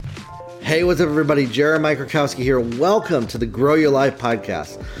Hey, what's up, everybody? Jeremiah Krakowski here. Welcome to the Grow Your Life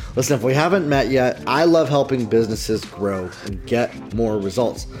podcast. Listen, if we haven't met yet, I love helping businesses grow and get more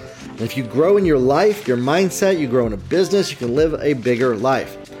results. And if you grow in your life, your mindset, you grow in a business, you can live a bigger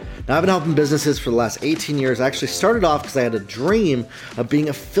life. Now, I've been helping businesses for the last 18 years. I actually started off because I had a dream of being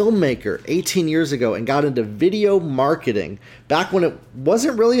a filmmaker 18 years ago and got into video marketing back when it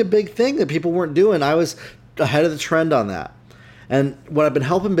wasn't really a big thing that people weren't doing. I was ahead of the trend on that. And what I've been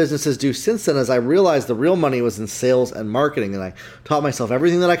helping businesses do since then is I realized the real money was in sales and marketing. And I taught myself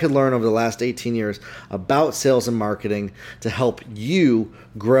everything that I could learn over the last 18 years about sales and marketing to help you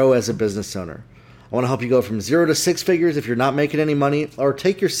grow as a business owner. I want to help you go from 0 to 6 figures if you're not making any money, or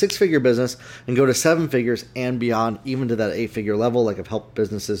take your 6-figure business and go to 7 figures and beyond, even to that 8-figure level like I've helped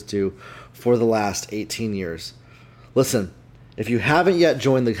businesses do for the last 18 years. Listen, if you haven't yet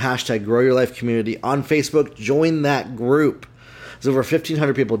joined the hashtag Grow Your Life community on Facebook, join that group. There's over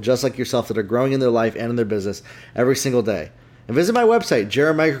 1,500 people just like yourself that are growing in their life and in their business every single day. And visit my website,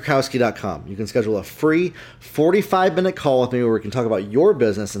 jeremiahkrakowski.com. You can schedule a free 45-minute call with me where we can talk about your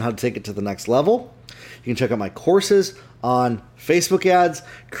business and how to take it to the next level. You can check out my courses on Facebook ads,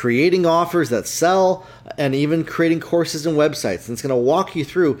 creating offers that sell, and even creating courses and websites. And it's going to walk you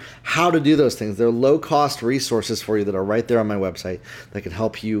through how to do those things. They're low-cost resources for you that are right there on my website that can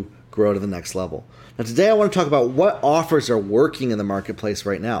help you grow to the next level. Now, today I want to talk about what offers are working in the marketplace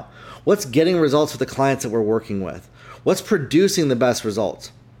right now. What's getting results with the clients that we're working with? What's producing the best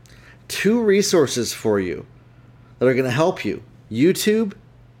results? 2 resources for you that are going to help you, YouTube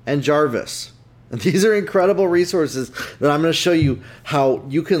and Jarvis. And these are incredible resources that I'm going to show you how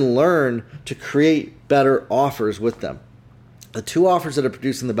you can learn to create better offers with them. The 2 offers that are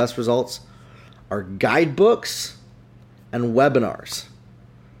producing the best results are guidebooks and webinars.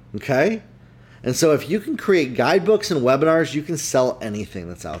 Okay? And so if you can create guidebooks and webinars, you can sell anything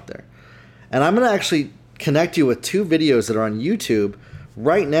that's out there. And I'm going to actually connect you with 2 videos that are on YouTube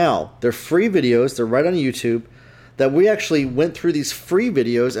right now. They're free videos. They're right on YouTube that we actually went through these free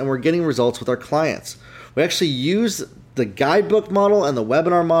videos and we're getting results with our clients. We actually use the guidebook model and the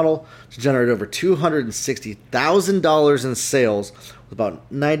webinar model to generate over $260,000 in sales with about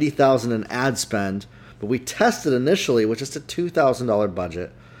 $90,000 in ad spend. But we tested initially with just a $2,000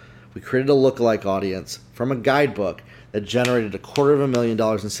 budget. We created a lookalike audience from a guidebook that generated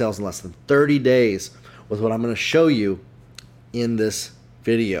 $250,000 in sales in less than 30 days with what I'm going to show you in this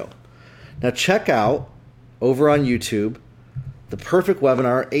video. Now check out over on YouTube the perfect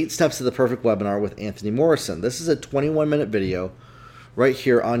webinar, 8 steps to the perfect webinar with Anthony Morrison. This is a 21-minute video right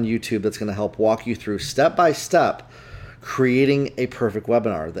here on YouTube that's going to help walk you through step by step creating a perfect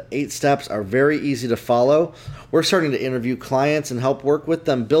webinar. The 8 steps are very easy to follow. We're starting to interview clients and help work with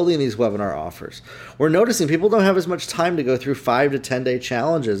them building these webinar offers. We're noticing people don't have as much time to go through 5 to 10 day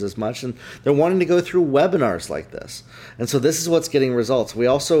challenges as much, and they're wanting to go through webinars like this. And so this is what's getting results. We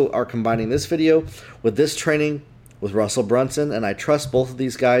also are combining this video with this training with Russell Brunson, and I trust both of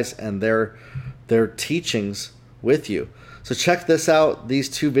these guys and their teachings with you. So check this out, these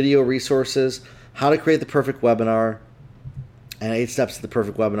 2 video resources, how to create the perfect webinar, and 8 steps to the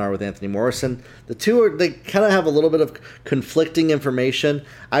perfect webinar with Anthony Morrison. The 2 they kind of have a little bit of conflicting information.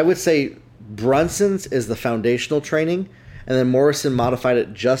 I would say Brunson's is the foundational training, and then Morrison modified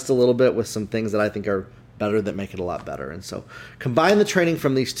it just a little bit with some things that I think are better that make it a lot better. And so combine the training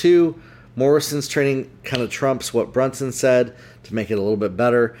from these 2. Morrison's training kind of trumps what Brunson said to make it a little bit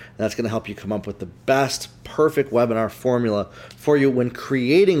better. And that's going to help you come up with the best, perfect webinar formula for you when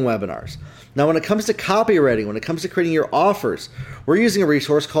creating webinars. Now, when it comes to copywriting, when it comes to creating your offers, we're using a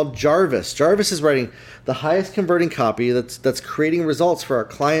resource called Jarvis. Jarvis is writing the highest converting copy that's creating results for our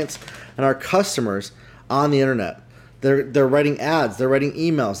clients and our customers on the internet. They're writing ads, they're writing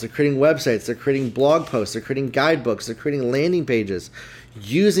emails, they're creating websites, they're creating blog posts, they're creating guidebooks, they're creating landing pages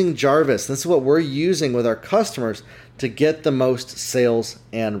using Jarvis. This is what we're using with our customers to get the most sales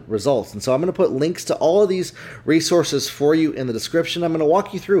and results. And so I'm going to put links to all of these resources for you in the description. I'm going to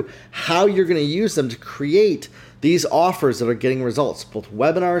walk you through how you're going to use them to create these offers that are getting results, both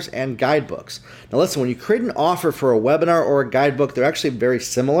webinars and guidebooks. Now listen, when you create an offer for a webinar or a guidebook, they're actually very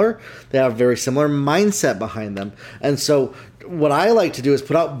similar. They have a very similar mindset behind them. And so what I like to do is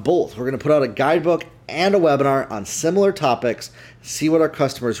put out both. We're going to put out a guidebook and a webinar on similar topics, see what our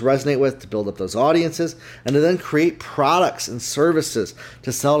customers resonate with to build up those audiences, and to then create products and services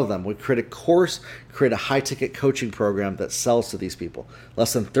to sell to them. We create a course, create a high-ticket coaching program that sells to these people.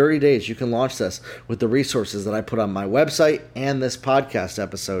 Less than 30 days, you can launch this with the resources that I put on my website and this podcast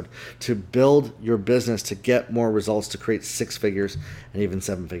episode to build your business to get more results, to create 6 figures and even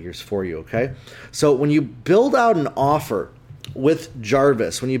 7 figures for you, okay? So when you build out an offer with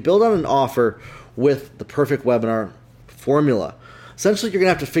Jarvis, when you build out an offer with the perfect webinar formula, essentially you're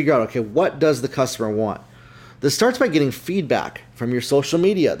going to have to figure out, okay, what does the customer want? This starts by getting feedback from your social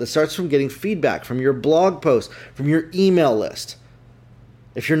media. This starts from getting feedback from your blog post, from your email list.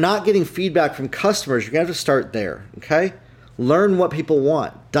 If you're not getting feedback from customers, you're going to have to start there, okay? Learn what people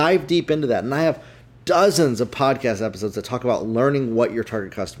want. Dive deep into that. And I have dozens of podcast episodes that talk about learning what your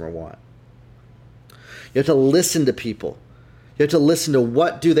target customer want. You have to listen to people. You have to listen to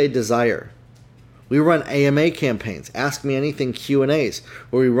what do they desire. We run AMA campaigns, Ask Me Anything Q&As,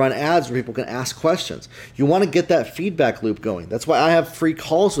 where we run ads where people can ask questions. You want to get that feedback loop going. That's why I have free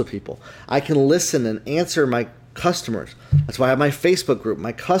calls with people. I can listen and answer my customers. That's why I have my Facebook group.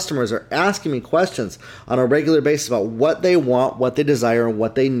 My customers are asking me questions on a regular basis about what they want, what they desire, and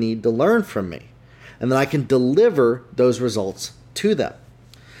what they need to learn from me. And then I can deliver those results to them.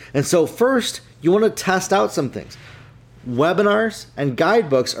 And so first, you want to test out some things. Webinars and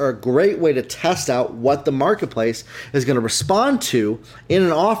guidebooks are a great way to test out what the marketplace is going to respond to in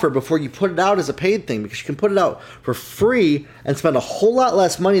an offer before you put it out as a paid thing, because you can put it out for free and spend a whole lot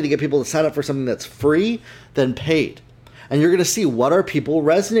less money to get people to sign up for something that's free than paid. And you're going to see, what are people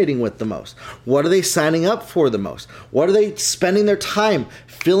resonating with the most? What are they signing up for the most? What are they spending their time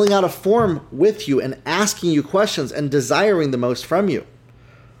filling out a form with you and asking you questions and desiring the most from you?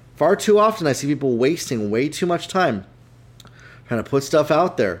 Far too often I see people wasting way too much time trying to put stuff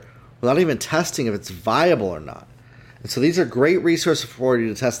out there without even testing if it's viable or not. And so these are great resources for you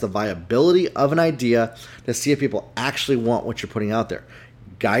to test the viability of an idea, to see if people actually want what you're putting out there.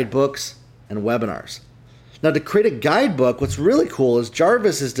 Guidebooks and webinars. Now, to create a guidebook, what's really cool is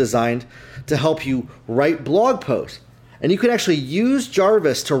Jarvis is designed to help you write blog posts. And you can actually use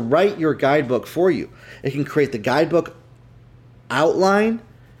Jarvis to write your guidebook for you. It can create the guidebook outline,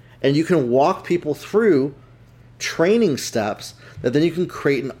 and you can walk people through training steps that then you can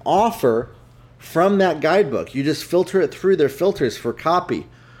create an offer from that guidebook. You just filter it through their filters for copy,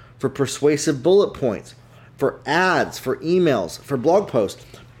 for persuasive bullet points, for ads, for emails, for blog posts,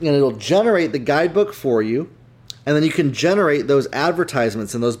 and it'll generate the guidebook for you. And then you can generate those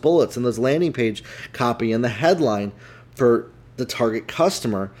advertisements and those bullets and those landing page copy and the headline for the target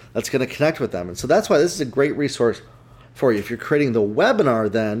customer that's going to connect with them. And so that's why this is a great resource for you. If you're creating the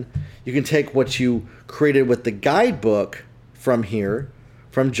webinar, then you can take what you created with the guidebook from here,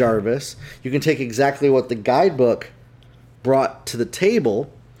 from Jarvis. You can take exactly what the guidebook brought to the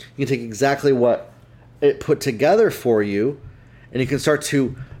table. You can take exactly what it put together for you, and you can start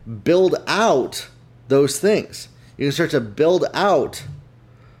to build out those things. You can start to build out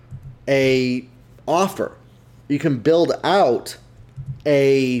a offer. You can build out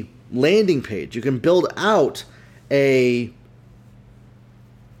a landing page. You can build out a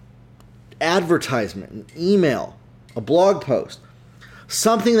advertisement, an email, a blog post,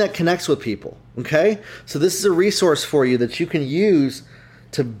 something that connects with people, okay? So this is a resource for you that you can use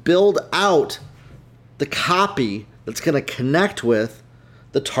to build out the copy that's going to connect with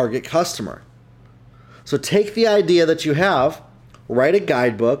the target customer. So take the idea that you have, write a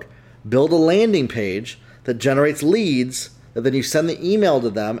guidebook, build a landing page that generates leads, that then you send the email to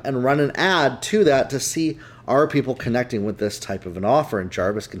them and run an ad to that to see, are people connecting with this type of an offer? And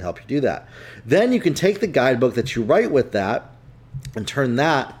Jarvis can help you do that. Then you can take the guidebook that you write with that and turn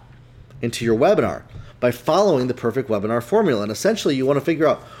that into your webinar by following the perfect webinar formula. And essentially you want to figure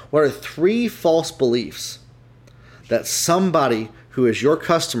out, what are 3 false beliefs that somebody who is your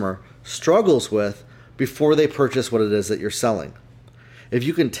customer struggles with before they purchase what it is that you're selling. If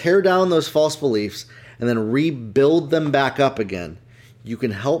you can tear down those false beliefs and then rebuild them back up again, you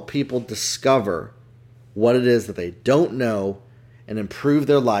can help people discover what it is that they don't know and improve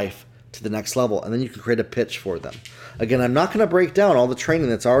their life to the next level. And then you can create a pitch for them. Again, I'm not going to break down all the training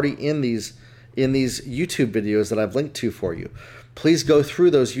that's already in these YouTube videos that I've linked to for you. Please go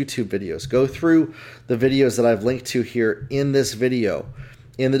through those YouTube videos. Go through the videos that I've linked to here in this video,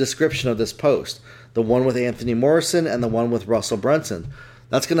 in the description of this post. The one with Anthony Morrison and the one with Russell Brunson.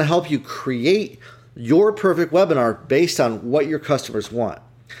 That's going to help you create your perfect webinar based on what your customers want.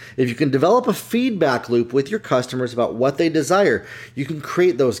 If you can develop a feedback loop with your customers about what they desire, you can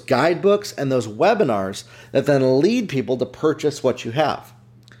create those guidebooks and those webinars that then lead people to purchase what you have.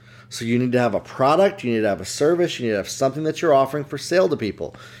 So you need to have a product, you need to have a service, you need to have something that you're offering for sale to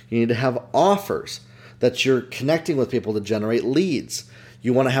people. You need to have offers that you're connecting with people to generate leads.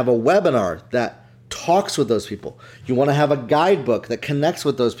 You want to have a webinar that talks with those people. You want to have a guidebook that connects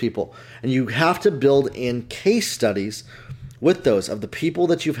with those people. And you have to build in case studies with those of the people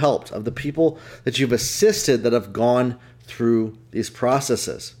that you've helped, of the people that you've assisted that have gone through these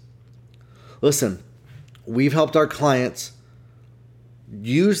processes. Listen, we've helped our clients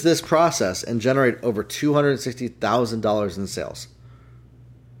use this process and generate over $260,000 in sales.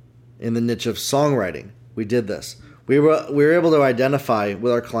 In the niche of songwriting, we did this. We were able to identify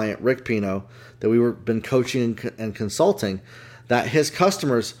with our client, Rick Pino, that been coaching and consulting, that his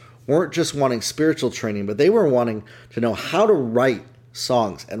customers weren't just wanting spiritual training, but they were wanting to know how to write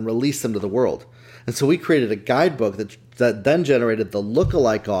songs and release them to the world. And so we created a guidebook that then generated the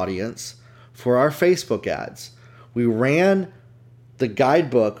lookalike audience for our Facebook ads. We ran the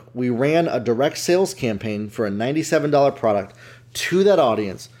guidebook, we ran a direct sales campaign for a $97 product to that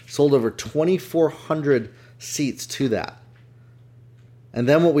audience, sold over 2,400 seats to that. And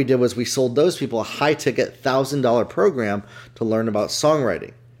then what we did was we sold those people a high-ticket $1,000 program to learn about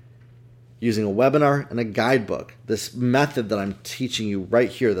songwriting using a webinar and a guidebook, this method that I'm teaching you right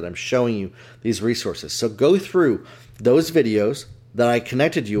here, that I'm showing you these resources. So go through those videos that I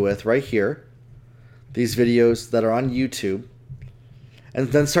connected you with right here, these videos that are on YouTube, and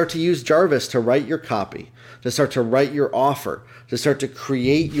then start to use Jarvis to write your copy, to start to write your offer, to start to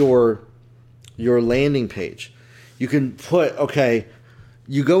create your landing page. You can put,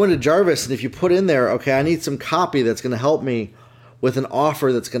 you go into Jarvis, and if you put in there, I need some copy that's going to help me with an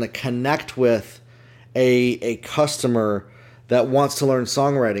offer that's going to connect with a customer that wants to learn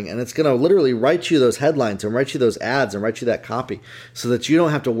songwriting, and it's going to literally write you those headlines and write you those ads and write you that copy so that you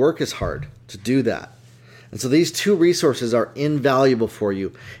don't have to work as hard to do that. And so these two resources are invaluable for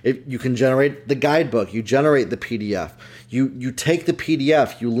you. You can generate the guidebook, you generate the PDF, you take the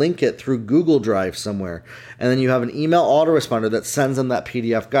PDF, you link it through Google Drive somewhere, and then you have an email autoresponder that sends them that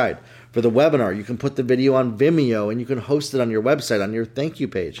PDF guide. For the webinar, you can put the video on Vimeo and you can host it on your website, on your thank you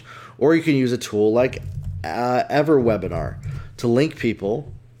page. Or you can use a tool like EverWebinar to link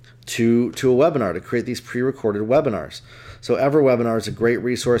people to a webinar, to create these pre-recorded webinars. So EverWebinar is a great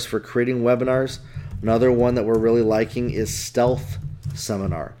resource for creating webinars. Another one that we're really liking is Stealth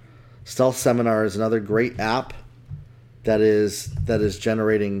Seminar. Stealth Seminar is another great app that is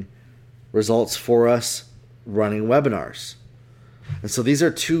generating results for us running webinars. And so these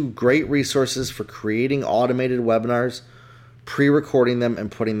are two great resources for creating automated webinars, pre-recording them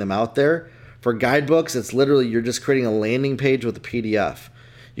and putting them out there. For guidebooks, it's literally you're just creating a landing page with a PDF.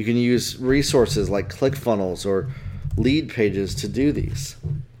 You can use resources like ClickFunnels or Leadpages to do these.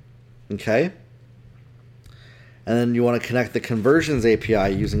 Okay? And then you want to connect the Conversions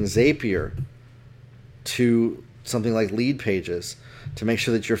API using Zapier to something like Leadpages to make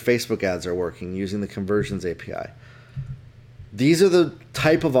sure that your Facebook ads are working using the Conversions API. These are the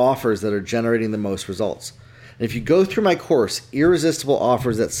type of offers that are generating the most results. And if you go through my course, Irresistible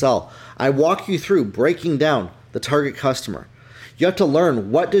Offers That Sell, I walk you through breaking down the target customer. You have to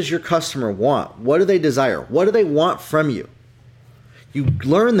learn, what does your customer want? What do they desire? What do they want from you? You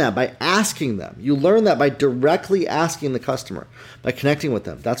learn that by asking them. You learn that by directly asking the customer, by connecting with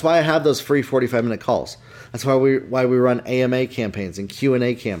them. That's why I have those free 45-minute calls. That's why we run AMA campaigns and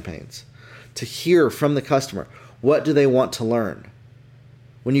Q&A campaigns, to hear from the customer. What do they want to learn?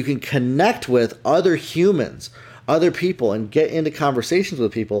 When you can connect with other humans, other people, and get into conversations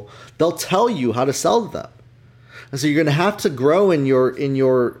with people, they'll tell you how to sell to them. And so you're going to have to grow in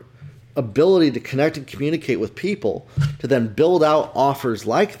your ability to connect and communicate with people to then build out offers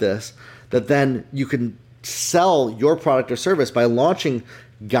like this that then you can sell your product or service by launching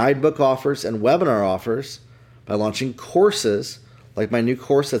guidebook offers and webinar offers, by launching courses like my new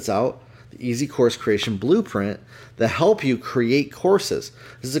course that's out, the Easy Course Creation Blueprint, that help you create courses.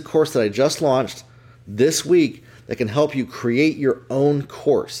 This is a course that I just launched this week that can help you create your own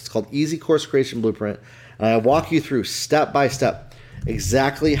course. It's called Easy Course Creation Blueprint, and I walk you through step by step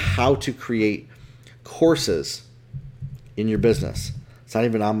exactly how to create courses in your business. It's not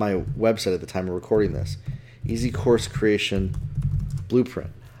even on my website at the time of recording this. Easy Course Creation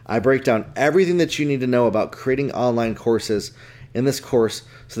Blueprint. I break down everything that you need to know about creating online courses in this course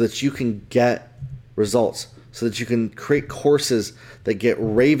so that you can get results, so that you can create courses that get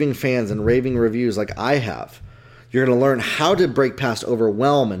raving fans and raving reviews like I have. You're going to learn how to break past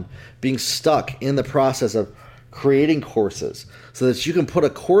overwhelm and being stuck in the process of creating courses so that you can put a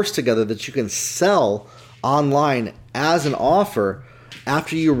course together that you can sell online as an offer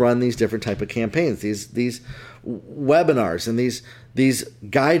after you run these different type of campaigns, these webinars and these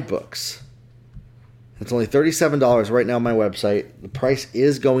guidebooks. It's only $37 right now on my website. The price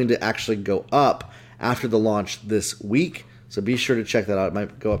is going to actually go up after the launch this week, so be sure to check that out. It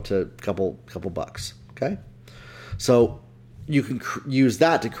might go up to a couple bucks, okay? So you can use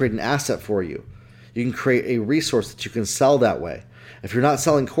that to create an asset for you. You can create a resource that you can sell that way. If you're not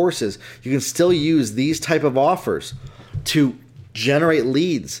selling courses, you can still use these type of offers to generate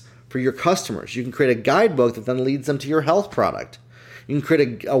leads for your customers. You can create a guidebook that then leads them to your health product. You can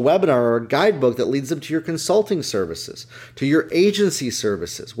create a webinar or a guidebook that leads them to your consulting services, to your agency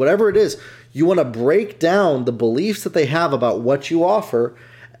services, whatever it is. You want to break down the beliefs that they have about what you offer,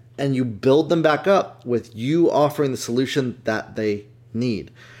 and you build them back up with you offering the solution that they need.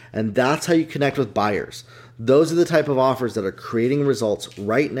 And that's how you connect with buyers. Those are the type of offers that are creating results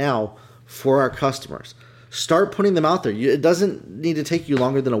right now for our customers. Start putting them out there. It doesn't need to take you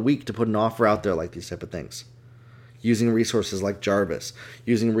longer than a week to put an offer out there like these type of things. Using resources like Jarvis,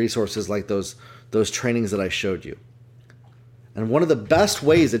 using resources like those trainings that I showed you. And one of the best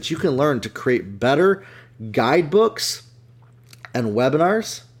ways that you can learn to create better guidebooks and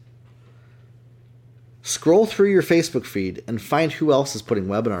webinars, scroll through your Facebook feed and find who else is putting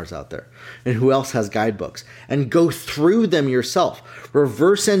webinars out there and who else has guidebooks, and go through them yourself.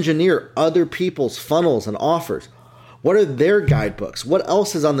 Reverse engineer other people's funnels and offers. What are their guidebooks? What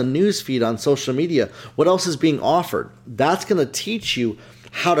else is on the news feed on social media? What else is being offered? That's going to teach you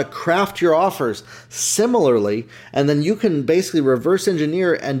how to craft your offers similarly, and then you can basically reverse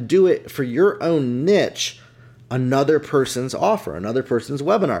engineer and do it for your own niche, another person's offer, another person's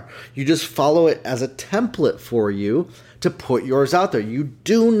webinar. You just follow it as a template for you to put yours out there. You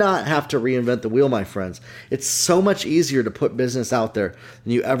do not have to reinvent the wheel, my friends. It's so much easier to put business out there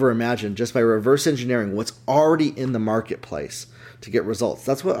than you ever imagined, just by reverse engineering what's already in the marketplace to get results.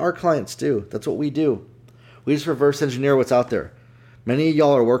 That's what our clients do. That's what we do. We just reverse engineer what's out there. Many of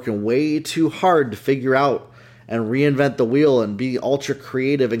y'all are working way too hard to figure out and reinvent the wheel and be ultra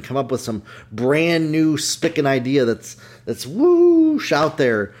creative and come up with some brand new spick idea that's whoosh out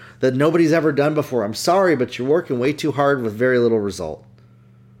there that nobody's ever done before. I'm sorry, but you're working way too hard with very little result.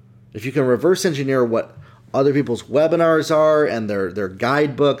 If you can reverse engineer what other people's webinars are and their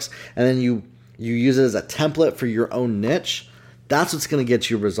guidebooks, and then you use it as a template for your own niche, that's what's going to get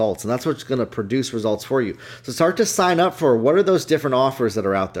you results, and that's what's going to produce results for you. So start to sign up for what are those different offers that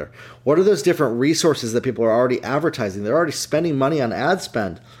are out there? What are those different resources that people are already advertising? They're already spending money on ad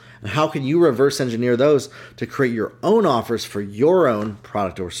spend. And how can you reverse engineer those to create your own offers for your own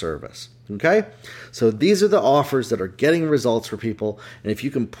product or service? Okay? So these are the offers that are getting results for people. And if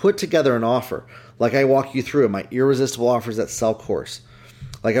you can put together an offer, like I walk you through in my Irresistible Offers That Sell course,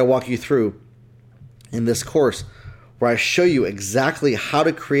 like I walk you through in this course, where I show you exactly how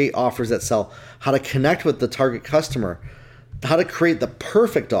to create offers that sell, how to connect with the target customer, how to create the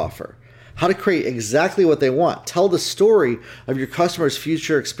perfect offer, how to create exactly what they want. Tell the story of your customer's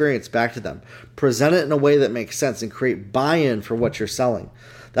future experience back to them. Present it in a way that makes sense and create buy-in for what you're selling.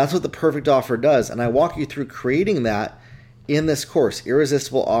 That's what the perfect offer does. And I walk you through creating that in this course,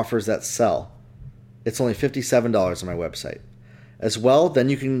 Irresistible Offers That Sell. It's only $57 on my website. As well, then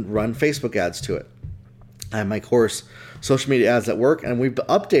you can run Facebook ads to it. I have my course, Social Media Ads That Work, and we've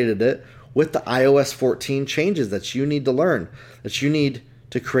updated it with the iOS 14 changes that you need to learn, that you need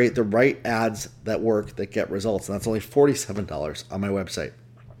to create the right ads that work, that get results. And that's only $47 on my website.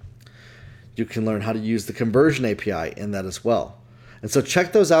 You can learn how to use the Conversion API in that as well. And so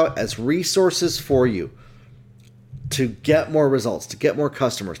check those out as resources for you to get more results, to get more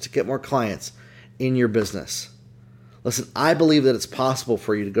customers, to get more clients in your business. Listen, I believe that it's possible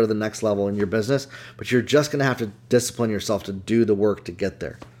for you to go to the next level in your business, but you're just going to have to discipline yourself to do the work to get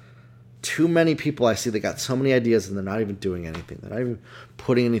there. Too many people I see that got so many ideas and they're not even doing anything. They're not even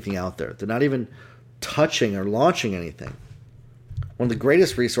putting anything out there. They're not even touching or launching anything. One of the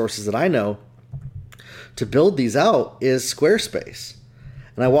greatest resources that I know to build these out is Squarespace.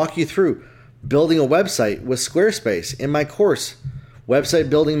 And I walk you through building a website with Squarespace in my course,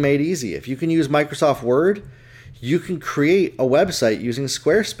 Website Building Made Easy. If you can use Microsoft Word, you can create a website using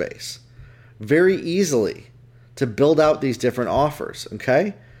Squarespace very easily to build out these different offers,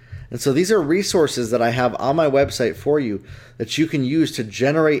 okay? And so these are resources that I have on my website for you that you can use to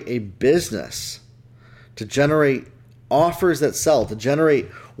generate a business, to generate offers that sell, to generate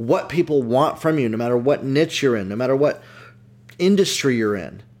what people want from you, no matter what niche you're in, no matter what industry you're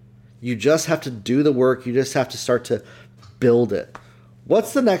in. You just have to do the work. You just have to start to build it.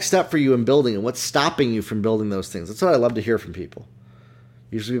 What's the next step for you in building, and what's stopping you from building those things? That's what I love to hear from people.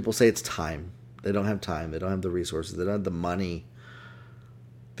 Usually people say it's time. They don't have time. They don't have the resources. They don't have the money.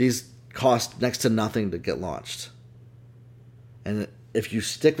 These cost next to nothing to get launched. And if you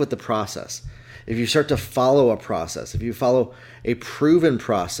stick with the process, if you start to follow a process, if you follow a proven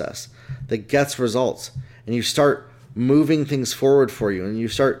process that gets results, and you start moving things forward for you, and you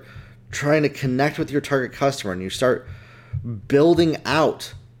start trying to connect with your target customer, and you start building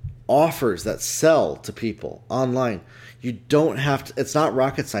out offers that sell to people online, you don't have to, it's not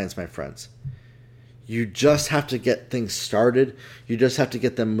rocket science, my friends. You just have to get things started. You just have to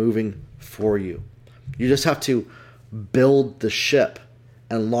get them moving for you. You just have to build the ship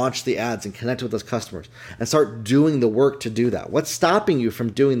and launch the ads and connect with those customers and start doing the work to do that. What's stopping you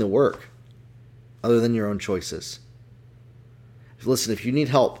from doing the work other than your own choices? Listen, if you need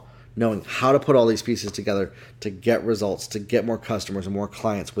help knowing how to put all these pieces together to get results, to get more customers and more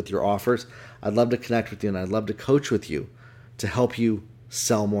clients with your offers, I'd love to connect with you and I'd love to coach with you to help you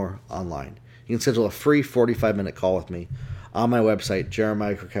sell more online. You can schedule a free 45-minute call with me on my website,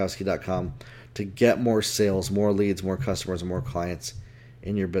 jeremiahkrakowski.com, to get more sales, more leads, more customers, and more clients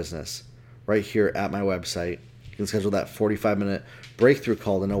in your business. Right here at my website, you can schedule that 45-minute breakthrough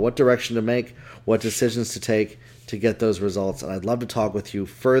call to know what direction to make, what decisions to take to get those results. And I'd love to talk with you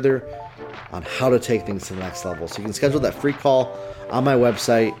further on how to take things to the next level. So you can schedule that free call on my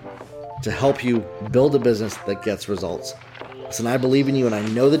website to help you build a business that gets results. Listen, I believe in you and I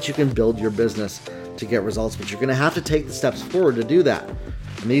know that you can build your business to get results, but you're going to have to take the steps forward to do that.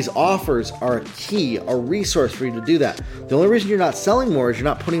 And these offers are a key, a resource for you to do that. The only reason you're not selling more is you're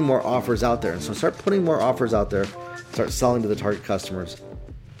not putting more offers out there. And so start putting more offers out there. Start selling to the target customers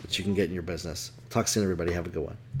that you can get in your business. Talk soon, everybody. Have a good one.